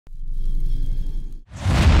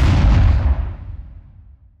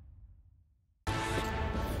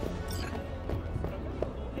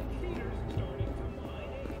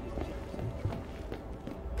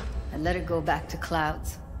let her go back to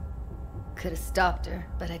clouds. Could have stopped her,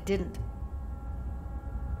 but I didn't.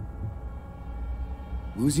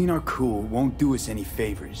 Losing our cool won't do us any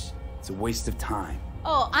favors. It's a waste of time.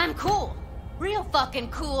 Oh, I'm cool. Real fucking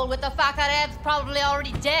cool with the fact that Ev's probably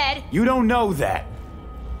already dead. You don't know that.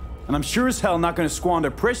 And I'm sure as hell not gonna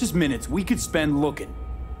squander precious minutes we could spend looking.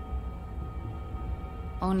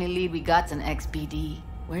 Only lead we got's an XBD.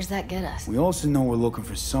 Where's that get us? We also know we're looking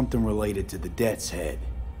for something related to the Death's Head.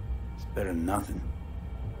 It's better than nothing.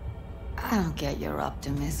 I don't get your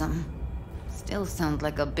optimism. Still sounds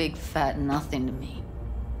like a big fat nothing to me.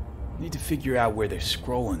 Need to figure out where they're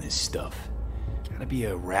scrolling this stuff. Gotta be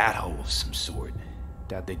a rat hole of some sort.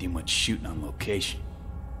 Doubt they do much shooting on location.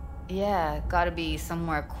 Yeah, gotta be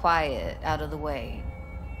somewhere quiet, out of the way.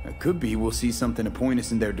 It could be we'll see something to point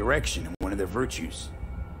us in their direction and one of their virtues.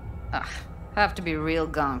 Ugh, have to be real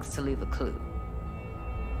gonks to leave a clue.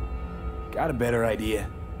 Got a better idea?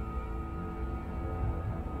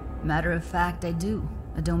 Matter of fact, I do.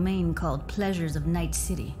 A domain called Pleasures of Night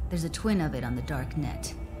City. There's a twin of it on the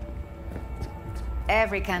darknet.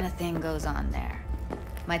 Every kind of thing goes on there.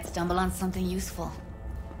 Might stumble on something useful.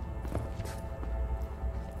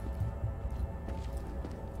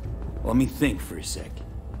 Let me think for a sec.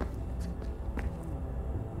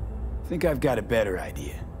 Think I've got a better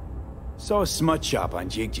idea. Saw a smut shop on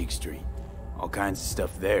Jig-Jig Street. All kinds of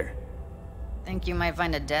stuff there. Think you might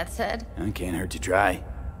find a death's head? It can't hurt to try.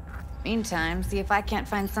 Meantime, see if I can't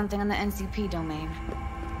find something on the NCP domain.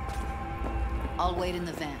 I'll wait in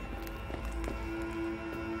the van.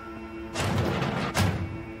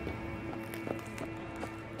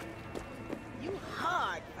 You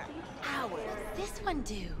hard for hours. This one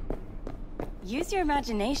do? Use your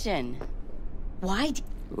imagination. Why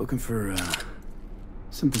Looking for,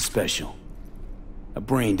 something special. A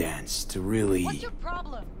brain dance to really... What's your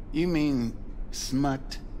problem? You mean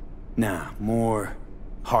smut? Nah, more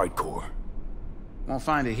hardcore. Won't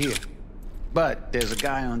find it here. But there's a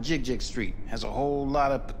guy on Jig-Jig Street. Has a whole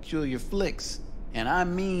lot of peculiar flicks. And I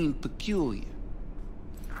mean peculiar.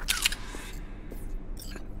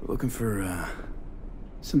 Looking for,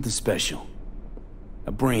 something special.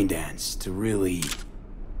 A brain dance to really...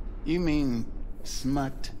 You mean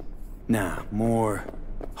smut? Nah, more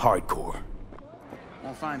hardcore.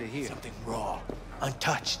 Won't find it here. Something raw,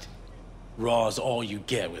 untouched. Raw's all you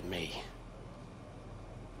get with me.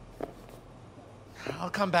 I'll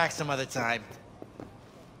come back some other time.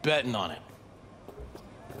 Betting on it.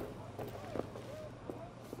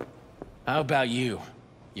 How about you?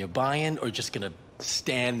 You buying or just gonna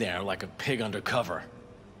stand there like a pig undercover?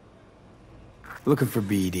 Looking for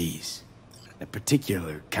BDs. A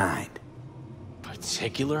particular kind.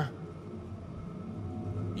 Particular?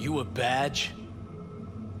 You a badge?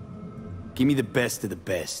 Give me the best of the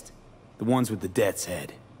best. The ones with the Death's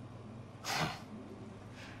Head.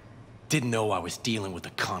 Didn't know I was dealing with a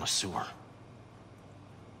connoisseur.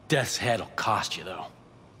 Death's Head'll cost you, though.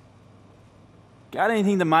 Got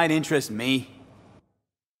anything that might interest me?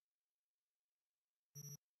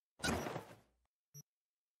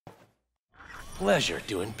 Pleasure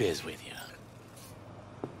doing biz with you.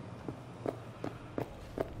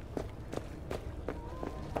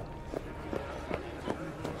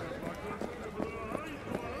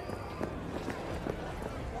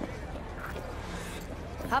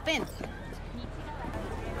 Hop in.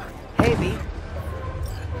 Hey, V.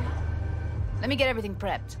 Let me get everything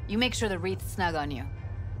prepped. You make sure the wreath's snug on you.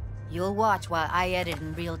 You'll watch while I edit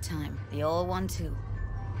in real time. The old one, too.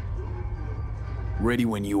 Ready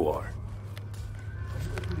when you are.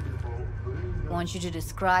 I want you to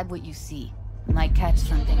describe what you see. Might catch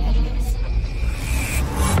something I miss.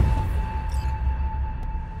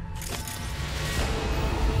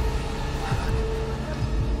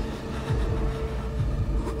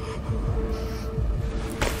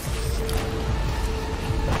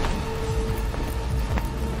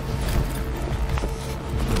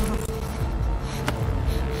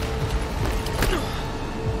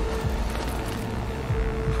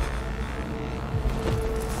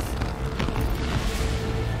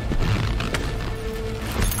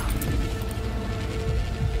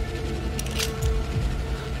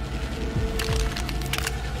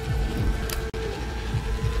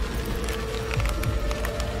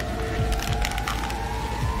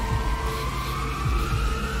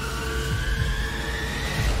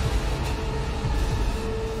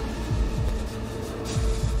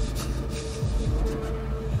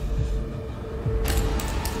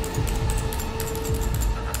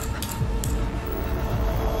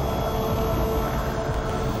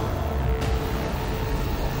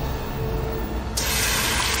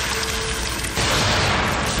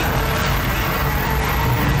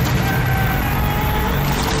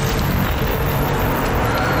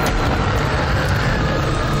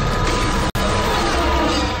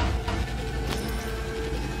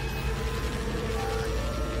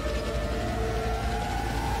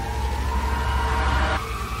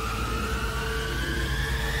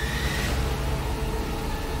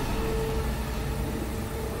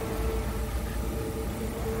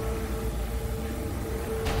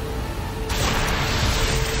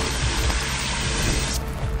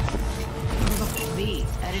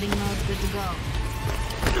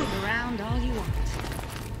 go. Look around all you want.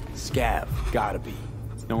 Scav, gotta be.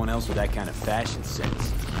 No one else with that kind of fashion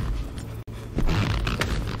sense.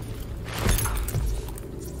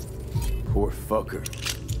 Poor fucker.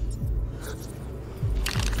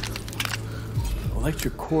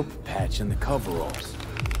 Electric corp patch in the coveralls.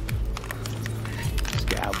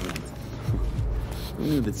 Scab woman. Who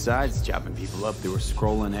knew that sides chopping people up, they were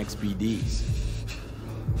scrolling XBDs?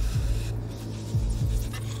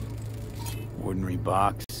 Ordinary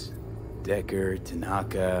box. Decker,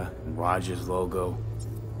 Tanaka, and Rogers logo.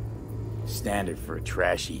 Standard for a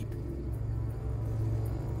trash heap.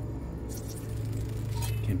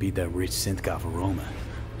 Can't beat that rich synth-goth aroma.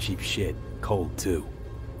 Cheap shit. Cold, too.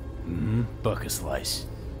 Buck a slice.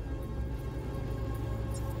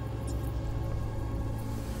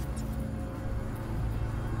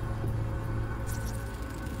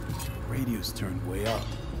 Radio's turned way up.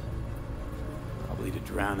 Probably to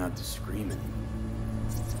drown out the screaming.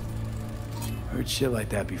 Heard shit like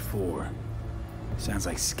that before. Sounds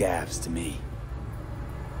like scavs to me.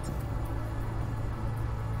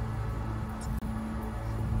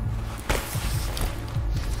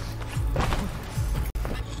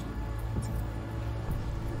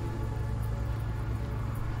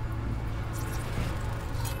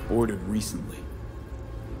 Ordered recently.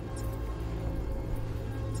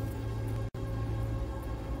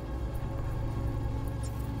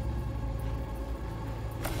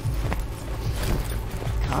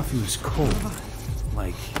 Coffee was cold,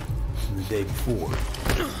 like the day before.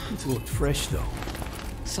 It looked fresh though.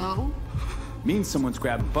 So? Means someone's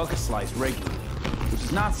grabbing bucket slice regularly, which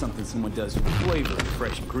is not something someone does for flavor and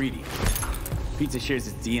fresh ingredients. Pizza shares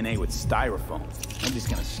its DNA with styrofoam. I'm just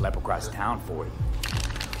gonna slap across town for it.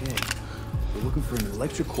 Okay, we're looking for an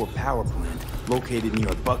electric core power plant located near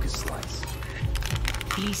a bucket slice.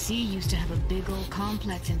 BC used to have a big old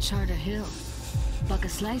complex in Charter Hill. Bucket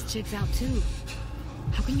Slice checks out too.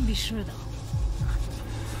 How can you be sure though?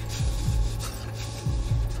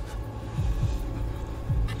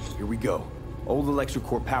 Here we go. Old electric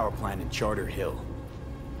core power plant in Charter Hill.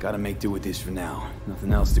 Gotta make do with this for now.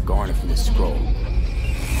 Nothing else to garner from this scroll.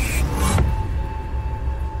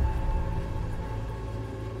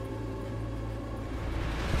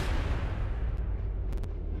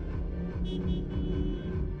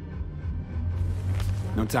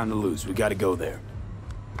 No time to lose. We gotta go there.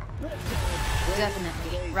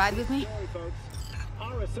 Definitely. Ride with me?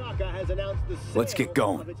 Let's get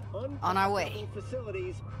going. On our way.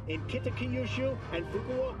 Facilities in Kitakyushu and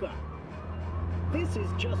Fukuoka. This is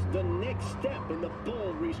just the next step in the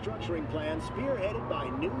bold restructuring plan spearheaded by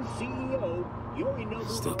new CEO Yorinobu.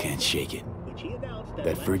 Still can't shake it. Which he announced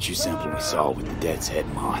That virtue sample we saw with the Death's Head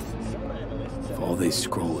moth. If all they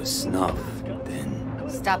scroll is snuff, then...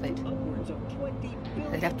 Stop it.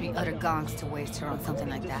 They'd have to be utter gonks to waste her on something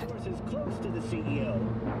like that.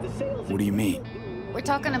 What do you mean? We're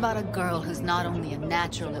talking about a girl who's not only a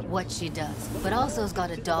natural at what she does, but also has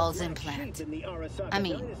got a doll's implant. I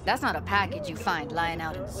mean, that's not a package you find lying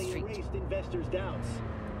out in the street.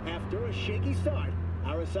 After a shaky start,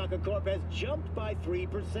 Arasaka Corp has jumped by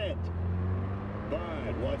 3%.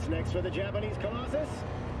 But what's next for the Japanese Colossus?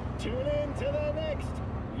 Tune in to the next.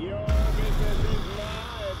 Your business is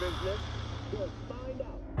my business. We'll find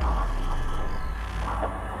out.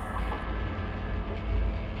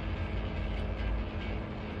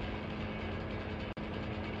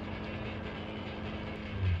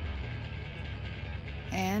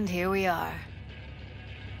 And here we are.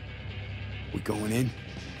 We going in?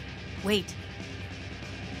 Wait.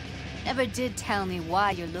 Never did tell me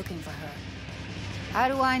why you're looking for her. How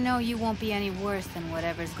do I know you won't be any worse than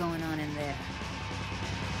whatever's going on in there?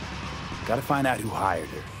 Gotta find out who hired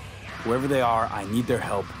her. Whoever they are, I need their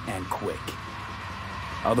help, and quick.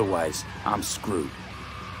 Otherwise, I'm screwed.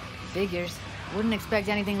 Figures. Wouldn't expect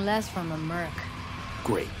anything less from a merc.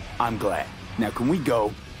 Great. I'm glad. Now can we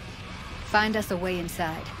go? Find us a way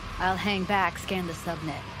inside. I'll hang back, scan the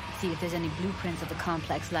subnet, see if there's any blueprints of the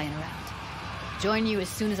complex lying around. Join you as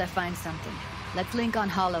soon as I find something. Let's link on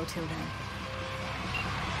Hollow till then.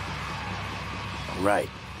 All right.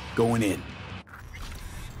 Going in.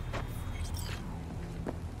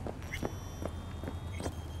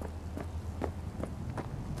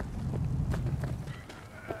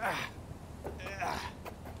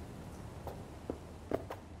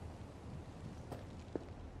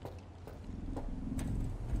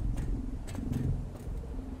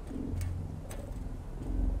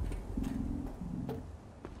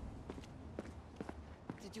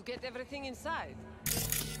 Did you get everything inside?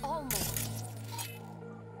 Almost.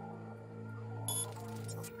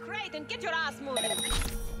 Great, and get your ass moving.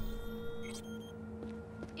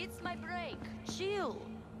 It's It's my break. Chill.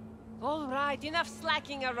 All right, enough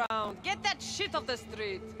slacking around. Get that shit off the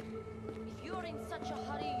street. If you're in such a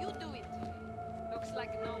hurry, you do it. Looks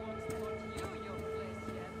like no one's taught you your place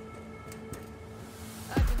yet.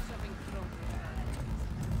 I've been shoving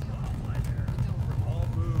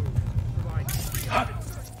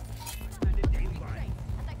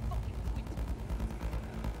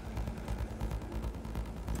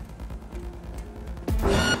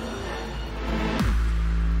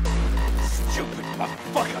Stupid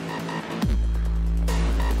motherfucker!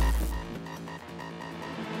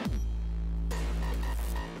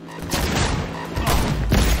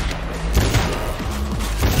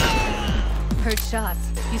 Heard shots.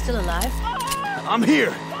 You still alive? I'm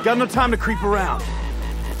here. Got no time to creep around.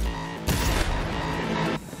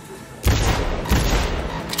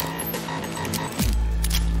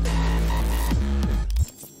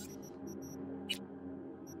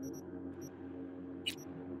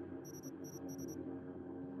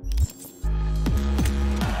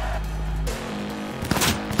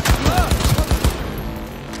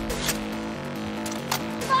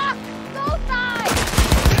 Fuck! Go die!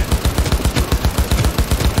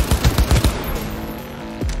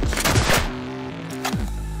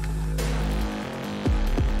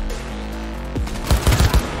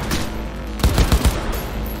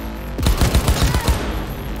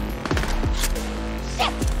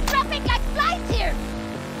 Shit! Dropping like flies here!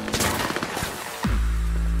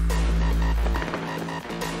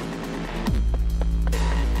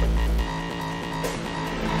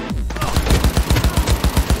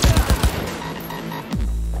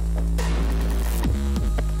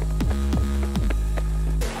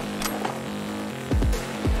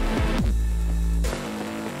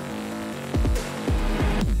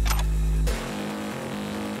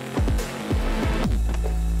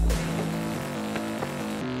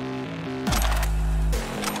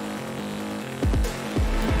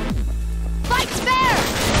 Fight's fair!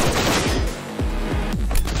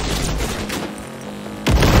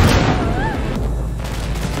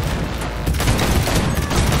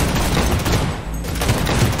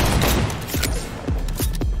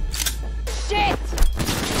 Shit!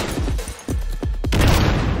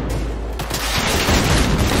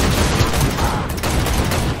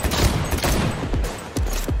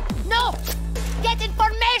 No! Get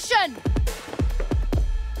information!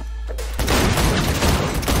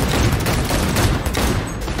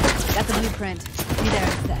 Got the blueprint. Be there in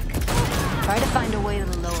a sec. Try to find a way to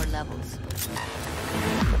the lower levels.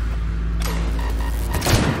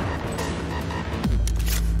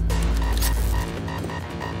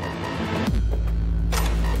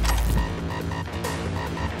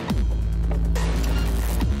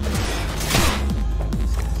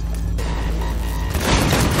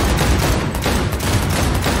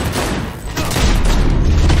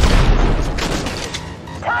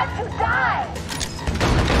 Time to die!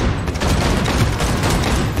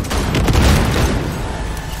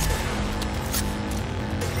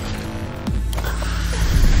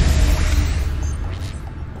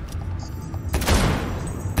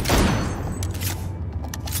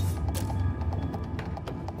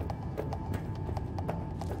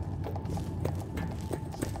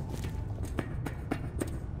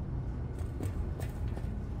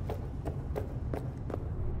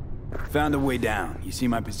 Found a way down. You see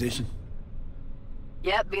my position?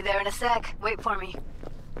 Yep, be there in a sec. Wait for me.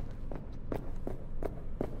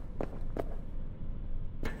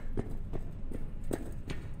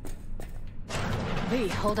 Lee,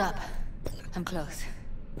 hold up. I'm close.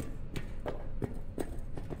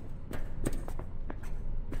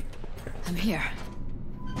 I'm here.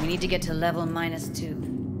 We need to get to level -2.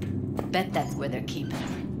 Bet that's where they're keeping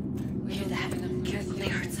her. We hear that? They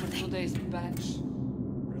heard something. Today's batch.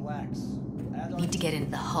 Relax. Need to get into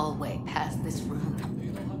the hallway past this room.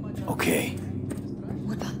 Okay.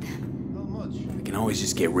 What about them? Not much. We can always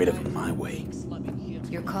just get rid of them my way.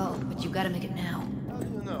 Your call, but you gotta make it now. How do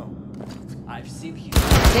you know? I've seen you.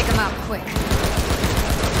 Take them out quick.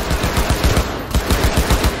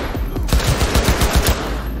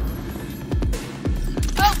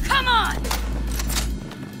 Oh, come on!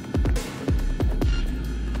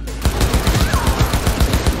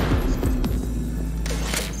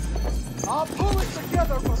 I'll pull it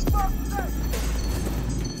together for fuck's sake!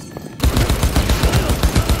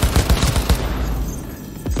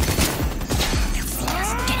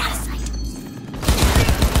 Get out of sight.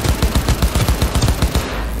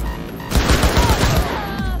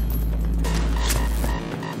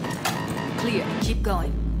 Clear. Keep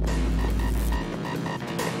going.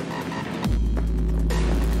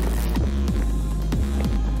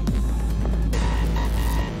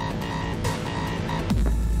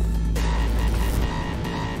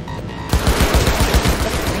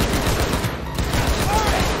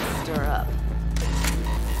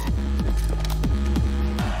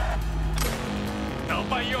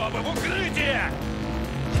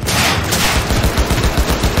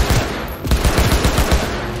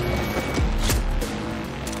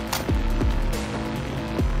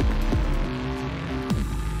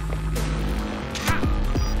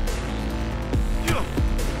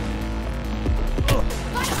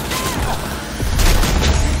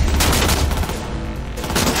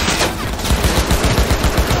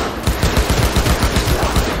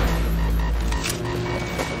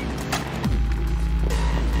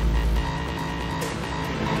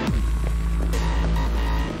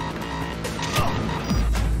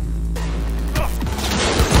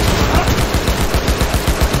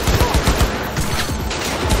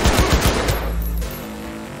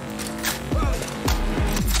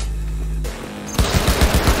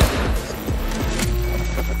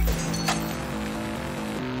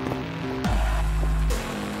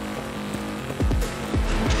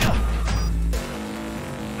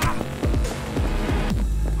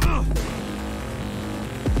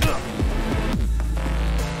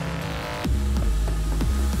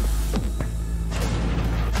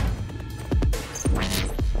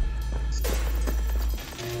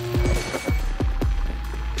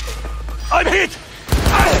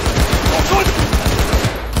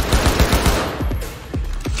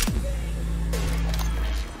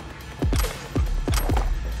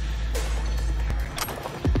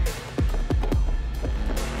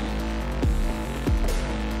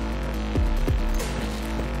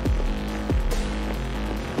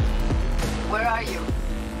 Where are you?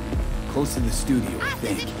 Close to the studio, I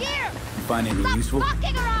think. Here! You find anything useful?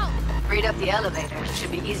 Fucking around! Read up the elevator. It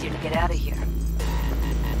should be easier to get out of here.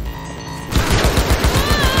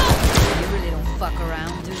 You really don't fuck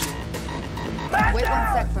around, do you? Wait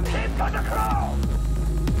 1 sec for me.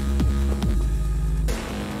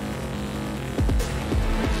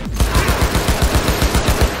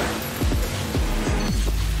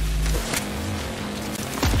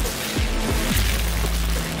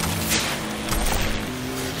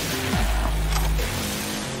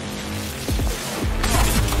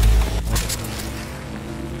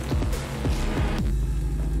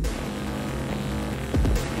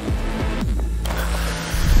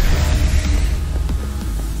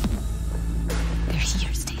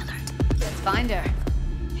 Find her.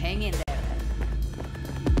 Hang in there.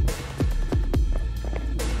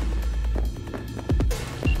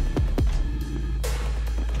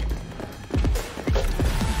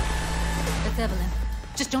 It's Evelyn.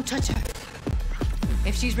 Just don't touch her.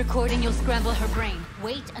 If she's recording, you'll scramble her brain.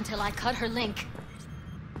 Wait until I cut her link.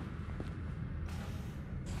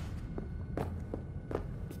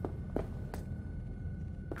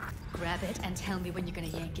 Grab it and tell me when you're gonna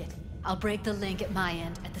yank it. I'll break the link at my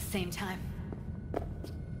end at the same time.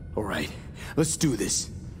 All right, let's do this.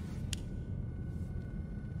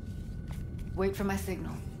 Wait for my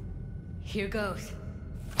signal. Here goes.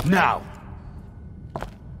 Now!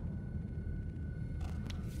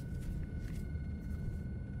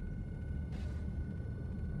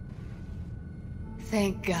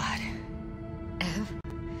 Thank God.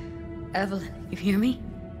 Evelyn, you hear me?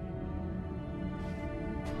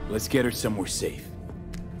 Let's get her somewhere safe.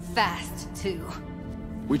 Fast, too.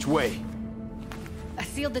 Which way? I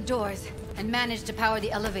sealed the doors and managed to power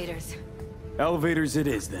the elevators. Elevators it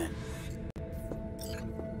is, then.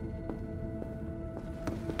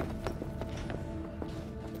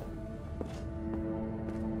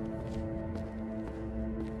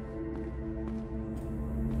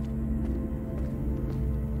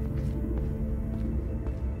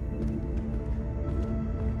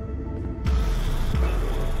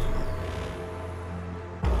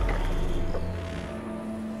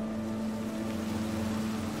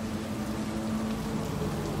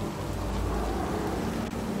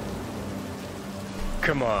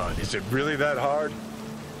 Come on, is it really that hard?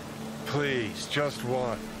 Please, just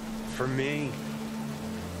one. For me?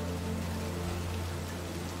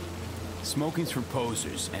 Smoking's for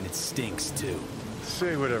posers, and it stinks, too.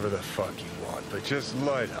 Say whatever the fuck you want, but just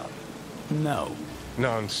light up. No.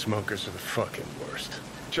 Non-smokers are the fucking worst.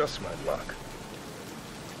 Just my luck.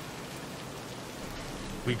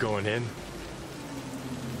 We going in?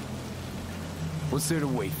 What's there to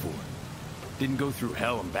wait for? Didn't go through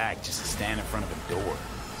hell and back just to stand in front of a door.